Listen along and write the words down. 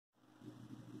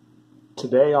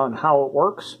today on how it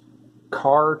works: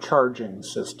 car charging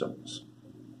systems.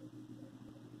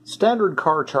 Standard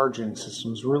car charging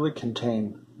systems really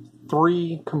contain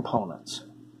three components.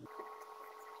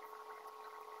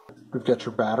 We've got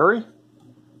your battery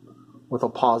with a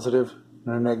positive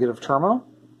and a negative terminal.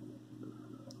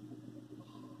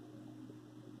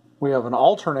 We have an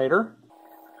alternator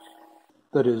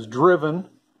that is driven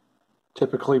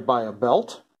typically by a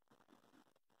belt.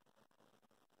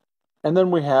 And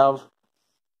then we have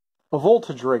a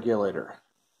voltage regulator.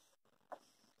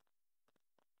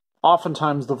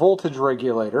 Oftentimes the voltage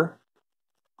regulator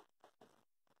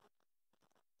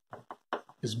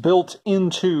is built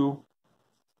into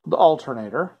the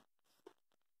alternator.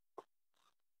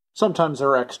 Sometimes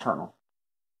they're external.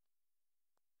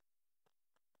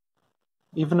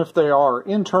 Even if they are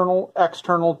internal,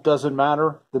 external, doesn't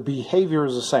matter. The behavior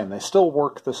is the same. They still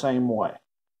work the same way.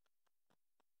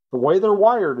 The way they're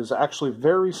wired is actually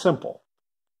very simple.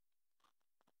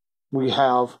 We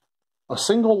have a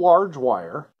single large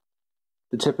wire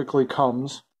that typically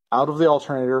comes out of the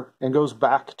alternator and goes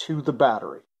back to the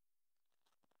battery.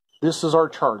 This is our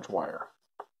charge wire.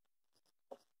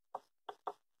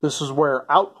 This is where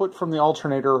output from the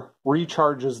alternator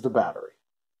recharges the battery.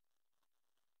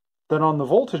 Then on the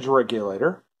voltage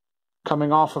regulator,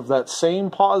 coming off of that same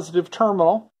positive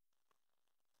terminal,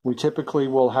 we typically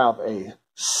will have a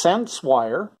sense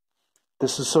wire.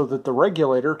 This is so that the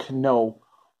regulator can know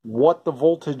what the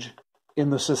voltage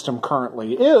in the system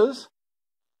currently is.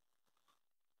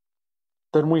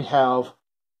 Then we have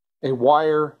a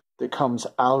wire that comes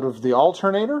out of the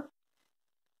alternator.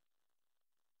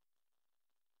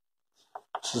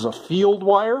 This is a field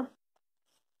wire.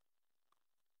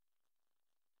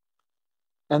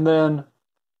 And then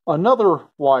another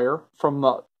wire from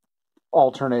the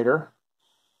alternator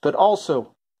that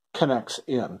also connects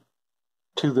in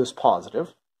to this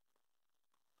positive.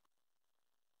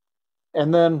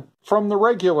 And then from the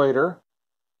regulator,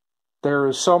 there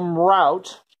is some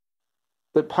route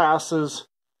that passes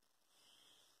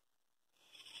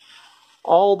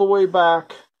all the way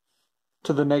back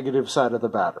to the negative side of the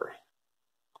battery.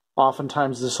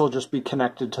 Oftentimes this will just be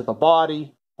connected to the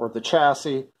body or the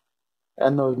chassis,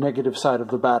 and the negative side of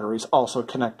the battery is also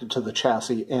connected to the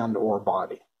chassis and or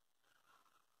body.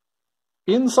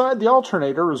 Inside the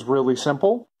alternator is really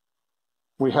simple.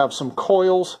 We have some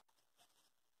coils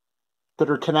that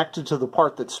are connected to the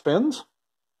part that spins,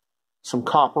 some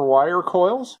copper wire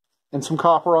coils, and some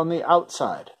copper on the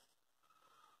outside.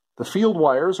 The field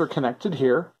wires are connected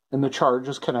here, and the charge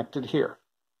is connected here.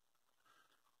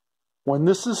 When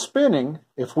this is spinning,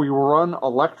 if we run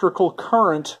electrical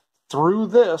current through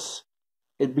this,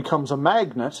 it becomes a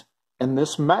magnet, and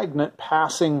this magnet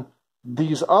passing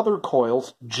these other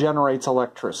coils generates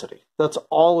electricity. That's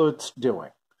all it's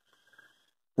doing.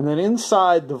 And then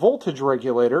inside the voltage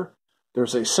regulator,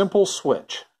 there's a simple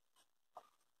switch,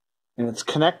 and it's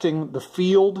connecting the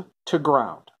field to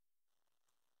ground.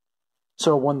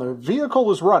 So when the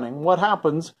vehicle is running, what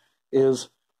happens is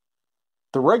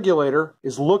the regulator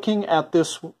is looking at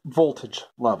this voltage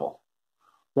level.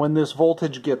 When this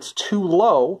voltage gets too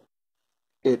low,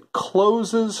 it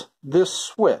closes this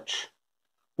switch,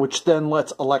 which then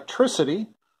lets electricity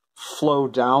flow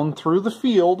down through the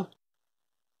field,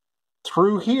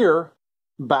 through here,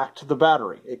 back to the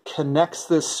battery. It connects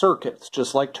this circuit. It's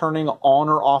just like turning on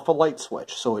or off a light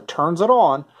switch. So it turns it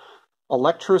on,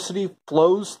 electricity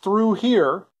flows through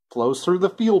here, flows through the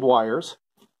field wires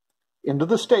into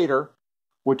the stator,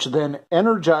 which then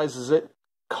energizes it,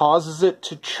 causes it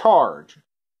to charge,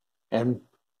 and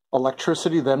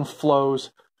electricity then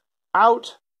flows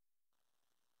out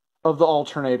of the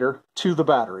alternator to the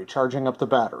battery, charging up the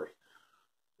battery.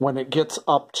 When it gets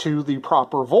up to the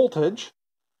proper voltage,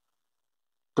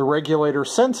 the regulator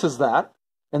senses that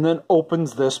and then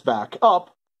opens this back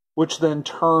up, which then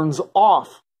turns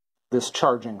off this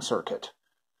charging circuit.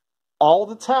 All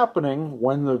that's happening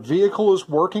when the vehicle is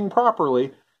working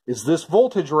properly is this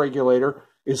voltage regulator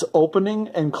is opening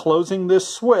and closing this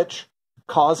switch,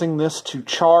 causing this to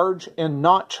charge and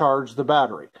not charge the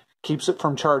battery. Keeps it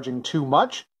from charging too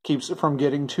much, keeps it from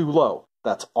getting too low.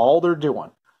 That's all they're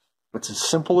doing. It's as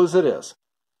simple as it is.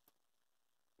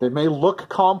 They may look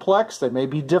complex, they may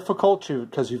be difficult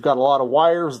because you've got a lot of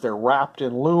wires, they're wrapped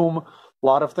in loom, a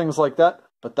lot of things like that,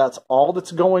 but that's all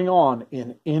that's going on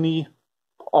in any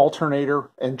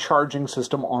alternator and charging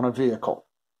system on a vehicle.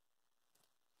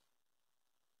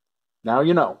 Now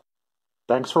you know.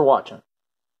 Thanks for watching.